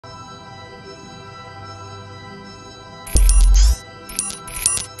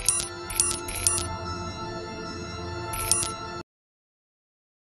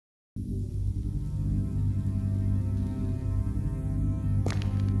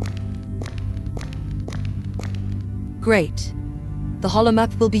Great. The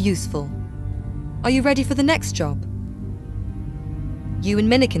holomap will be useful. Are you ready for the next job? You and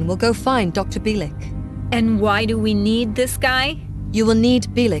Minikin will go find Dr. Bielik. And why do we need this guy? You will need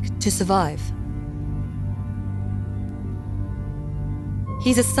Bielik to survive.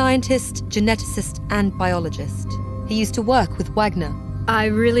 He's a scientist, geneticist, and biologist. He used to work with Wagner. I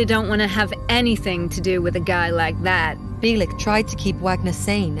really don't want to have anything to do with a guy like that. Bielik tried to keep Wagner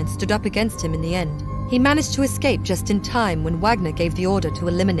sane and stood up against him in the end. He managed to escape just in time when Wagner gave the order to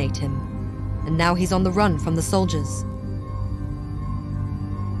eliminate him. And now he's on the run from the soldiers.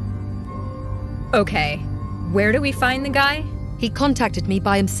 Okay, where do we find the guy? He contacted me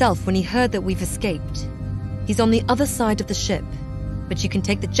by himself when he heard that we've escaped. He's on the other side of the ship, but you can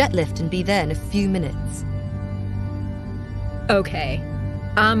take the jet lift and be there in a few minutes. Okay,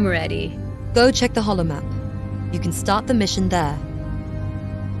 I'm ready. Go check the holomap. You can start the mission there.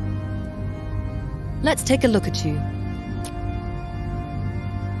 Let's take a look at you.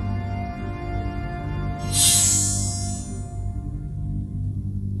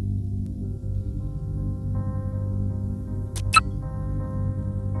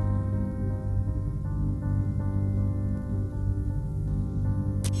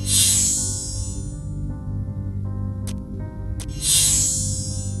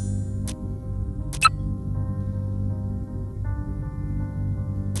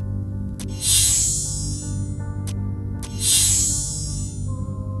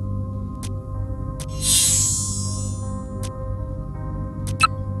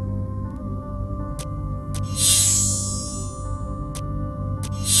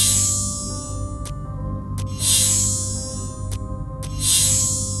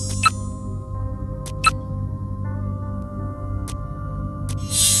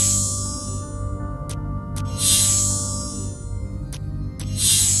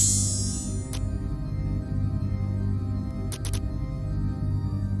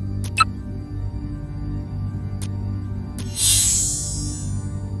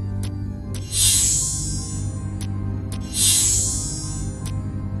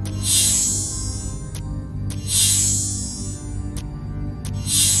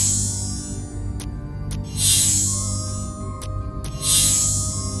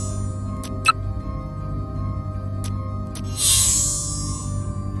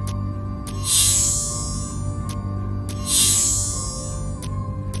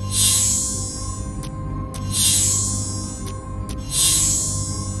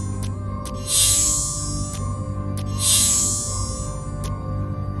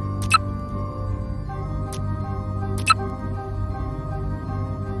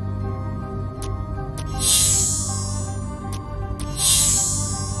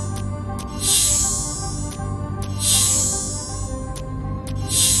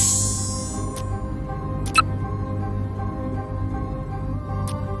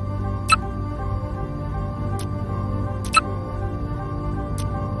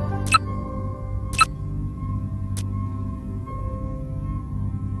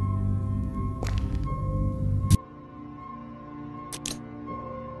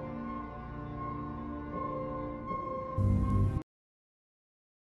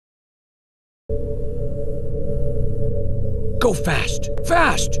 Go fast!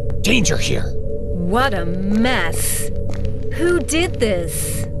 Fast! Danger here! What a mess. Who did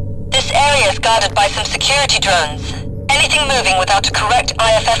this? This area is guarded by some security drones. Anything moving without a correct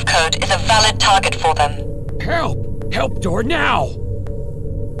IFF code is a valid target for them. Help! Help door now!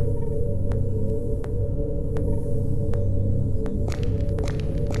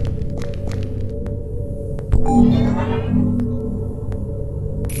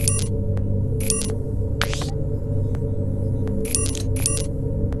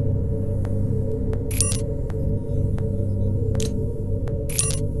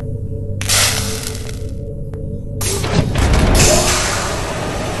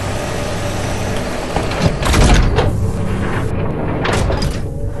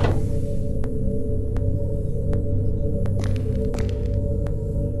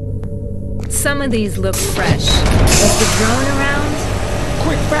 Some of these look fresh. Is the drone around?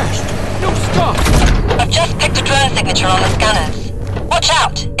 Quick, fast! No, stop! I've just picked a drone signature on the scanners. Watch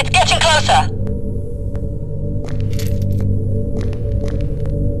out! It's getting closer!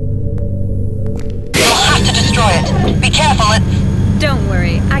 You'll have to destroy it. Be careful, it's... Don't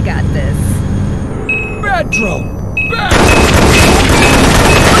worry, I got this. Bad drone! Bad!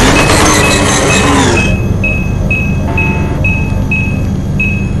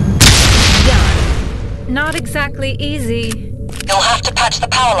 Not exactly easy. You'll have to patch the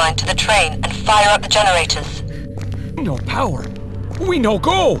power line to the train and fire up the generators. No power! We no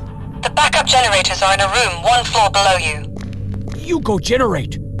go! The backup generators are in a room 1 floor below you. You go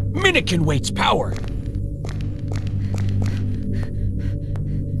generate. Minikin waits power.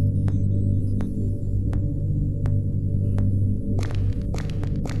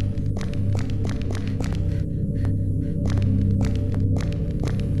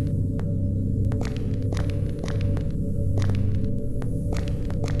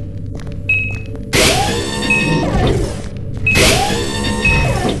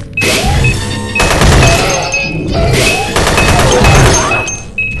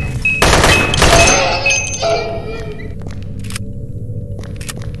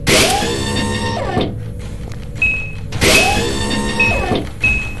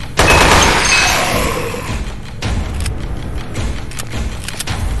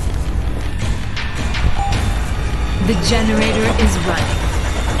 The generator is running.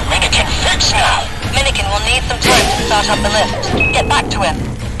 Minikin fix now! Minikin will need some time to start up the lift. Get back to him.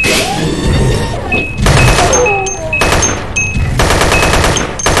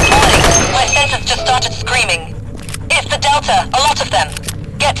 Warning! My sensors just started screaming. It's the Delta, a lot of them.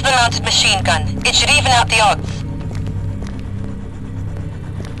 Get to the mounted machine gun. It should even out the odds.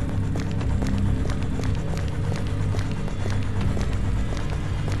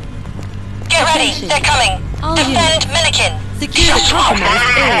 Get ready, they're coming. All Defend units. Minikin. Secure the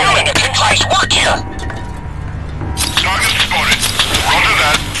compromised area. Minikin tries work here! Target spotted. Roger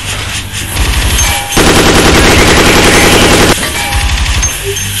that.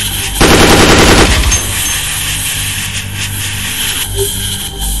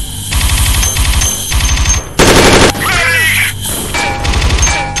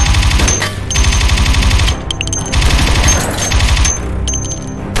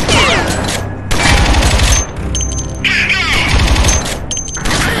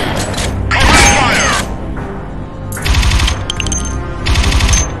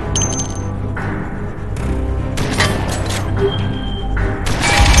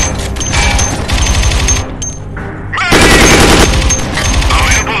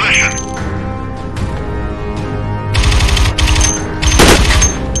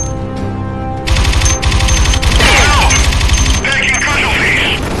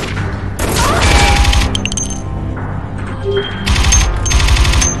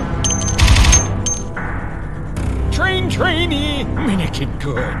 Trainee! Minikin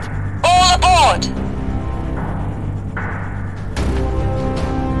good. All aboard!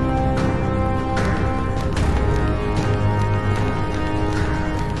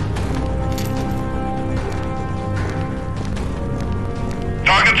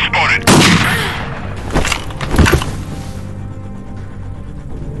 Target spotted.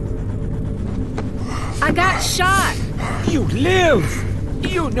 I got shot. You live!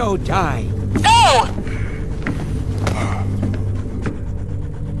 You no die. Go!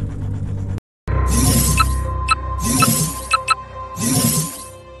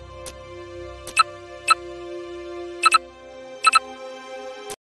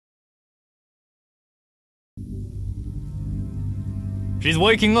 She's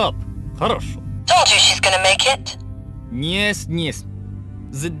waking up. Хорошо. Told you she's gonna make it. Yes, yes.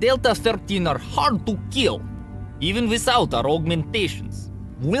 The Delta 13 are hard to kill, even without our augmentations.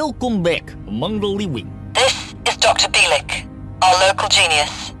 Welcome back among the living. This is Dr. Bielik, our local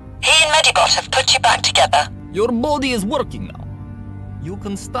genius. He and Medibot have put you back together. Your body is working now. You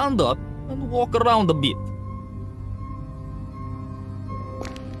can stand up and walk around a bit.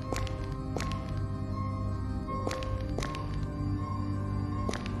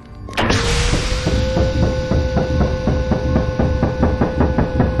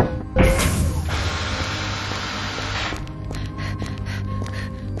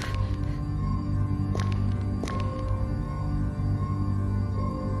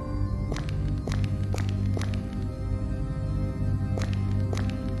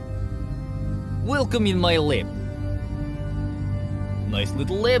 Welcome in my lab. Nice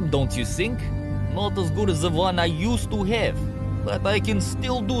little lab, don't you think? Not as good as the one I used to have, but I can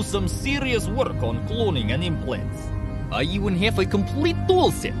still do some serious work on cloning and implants. I even have a complete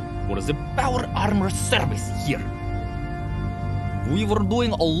toolset for the power armor service here. We were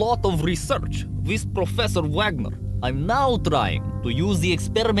doing a lot of research with Professor Wagner. I'm now trying to use the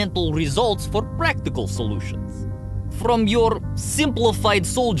experimental results for practical solutions. From your simplified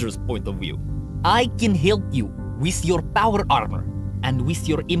soldier's point of view, I can help you with your power armor and with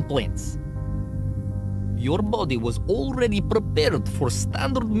your implants. Your body was already prepared for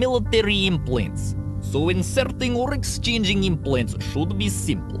standard military implants, so inserting or exchanging implants should be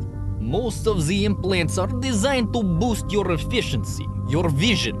simple. Most of the implants are designed to boost your efficiency, your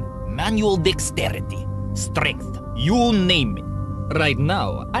vision, manual dexterity, strength, you name it. Right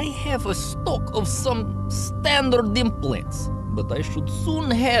now, I have a stock of some standard implants, but I should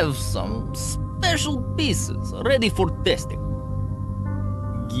soon have some special pieces ready for testing.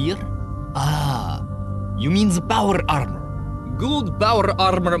 Gear? Ah, you mean the power armor. Good power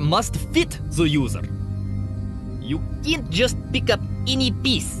armor must fit the user. You can't just pick up any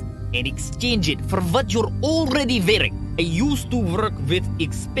piece and exchange it for what you're already wearing. I used to work with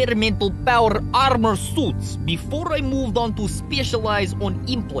experimental power armor suits before I moved on to specialize on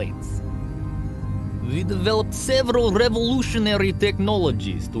implants. We developed several revolutionary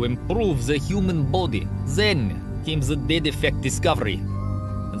technologies to improve the human body. Then came the dead effect discovery,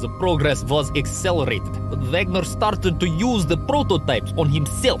 and the progress was accelerated. But Wagner started to use the prototypes on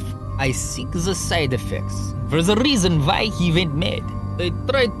himself. I think the side effects were the reason why he went mad. They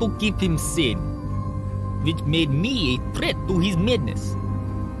tried to keep him sane, which made me a threat to his madness.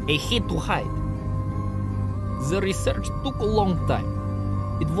 I had to hide. The research took a long time.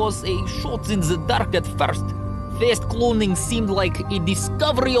 It was a shot in the dark at first. Fast cloning seemed like a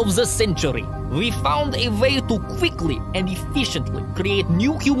discovery of the century. We found a way to quickly and efficiently create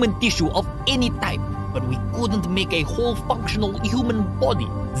new human tissue of any type, but we couldn't make a whole functional human body.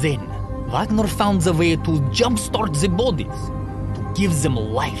 Then, Wagner found the way to jumpstart the bodies, to give them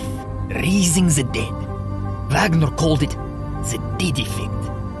life, raising the dead. Wagner called it the dead effect.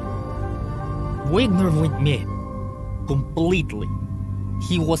 Wagner went mad. Completely.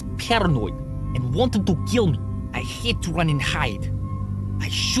 He was paranoid and wanted to kill me. I had to run and hide. I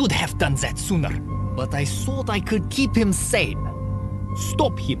should have done that sooner, but I thought I could keep him sane.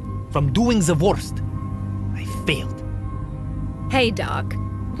 Stop him from doing the worst. I failed. Hey, Doc.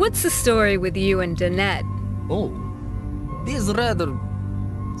 What's the story with you and Danette? Oh, this rather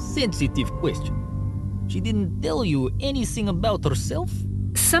sensitive question. She didn't tell you anything about herself?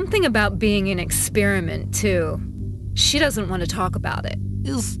 Something about being an experiment, too. She doesn't want to talk about it.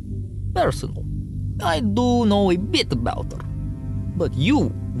 Is personal. I do know a bit about her, but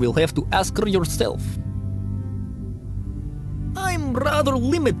you will have to ask her yourself. I'm rather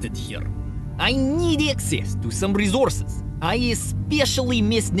limited here. I need access to some resources. I especially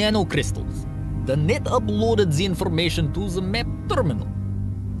miss nanocrystals. The net uploaded the information to the map terminal.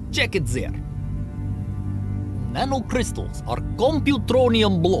 Check it there. Nanocrystals are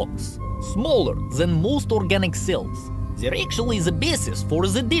computronium blocks, smaller than most organic cells. They're actually the basis for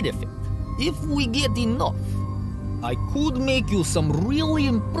the dead effect. If we get enough, I could make you some really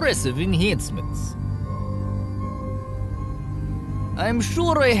impressive enhancements. I'm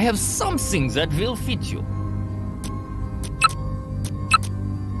sure I have something that will fit you.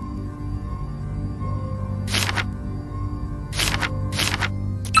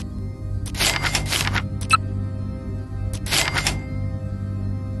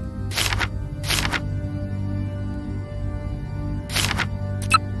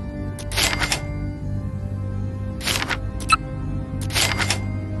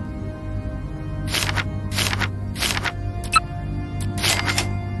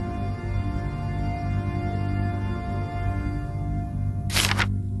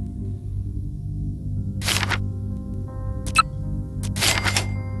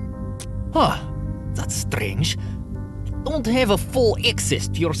 Huh, that's strange. I don't have a full access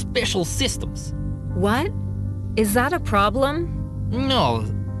to your special systems. What? Is that a problem? No,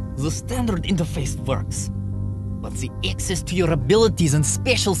 the standard interface works. But the access to your abilities and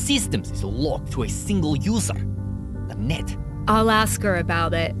special systems is locked to a single user. The net. I'll ask her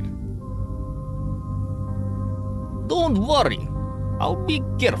about it. Don't worry. I'll be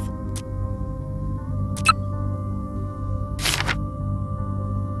careful.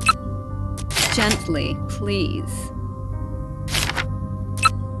 Gently, please.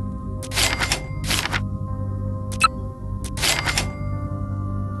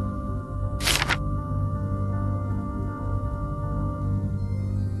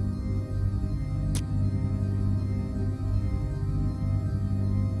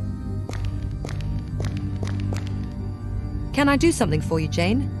 Can I do something for you,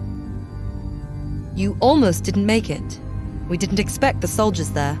 Jane? You almost didn't make it. We didn't expect the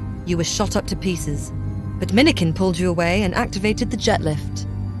soldiers there. You were shot up to pieces. But Minikin pulled you away and activated the jet lift.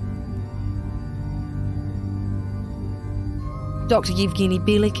 Dr. Yevgeny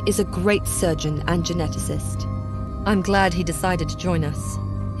Bielik is a great surgeon and geneticist. I'm glad he decided to join us.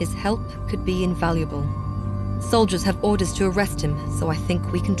 His help could be invaluable. Soldiers have orders to arrest him, so I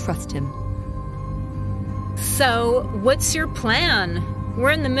think we can trust him. So, what's your plan?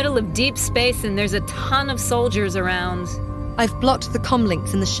 We're in the middle of deep space and there's a ton of soldiers around. I've blocked the comm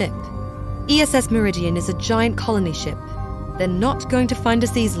links in the ship. ESS Meridian is a giant colony ship. They're not going to find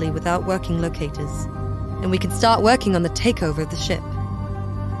us easily without working locators. and we can start working on the takeover of the ship.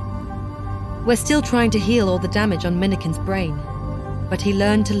 We're still trying to heal all the damage on Minikin's brain, but he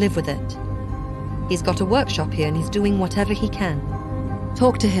learned to live with it. He's got a workshop here and he's doing whatever he can.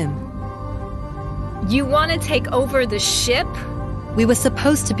 Talk to him. You want to take over the ship? We were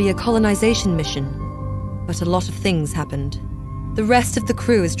supposed to be a colonization mission, but a lot of things happened. The rest of the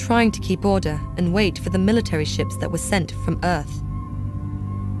crew is trying to keep order and wait for the military ships that were sent from Earth.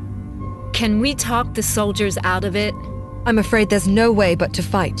 Can we talk the soldiers out of it? I'm afraid there's no way but to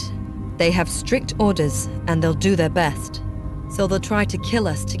fight. They have strict orders, and they'll do their best. So they'll try to kill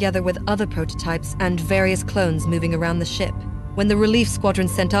us together with other prototypes and various clones moving around the ship. When the relief squadron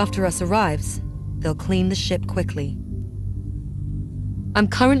sent after us arrives, they'll clean the ship quickly. I'm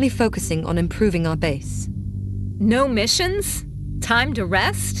currently focusing on improving our base. No missions? Time to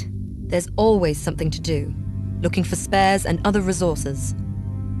rest? There's always something to do. Looking for spares and other resources.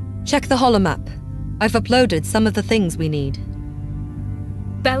 Check the holomap. I've uploaded some of the things we need.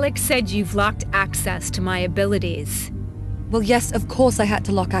 Bellic said you've locked access to my abilities. Well, yes, of course I had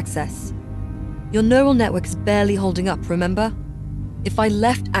to lock access. Your neural network is barely holding up, remember? If I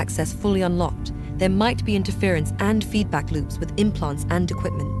left access fully unlocked, there might be interference and feedback loops with implants and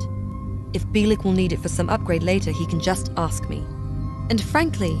equipment. If Bellic will need it for some upgrade later, he can just ask me. And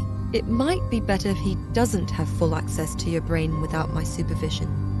frankly, it might be better if he doesn't have full access to your brain without my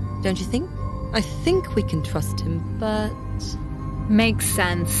supervision. Don't you think? I think we can trust him, but... Makes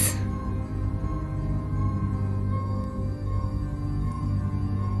sense.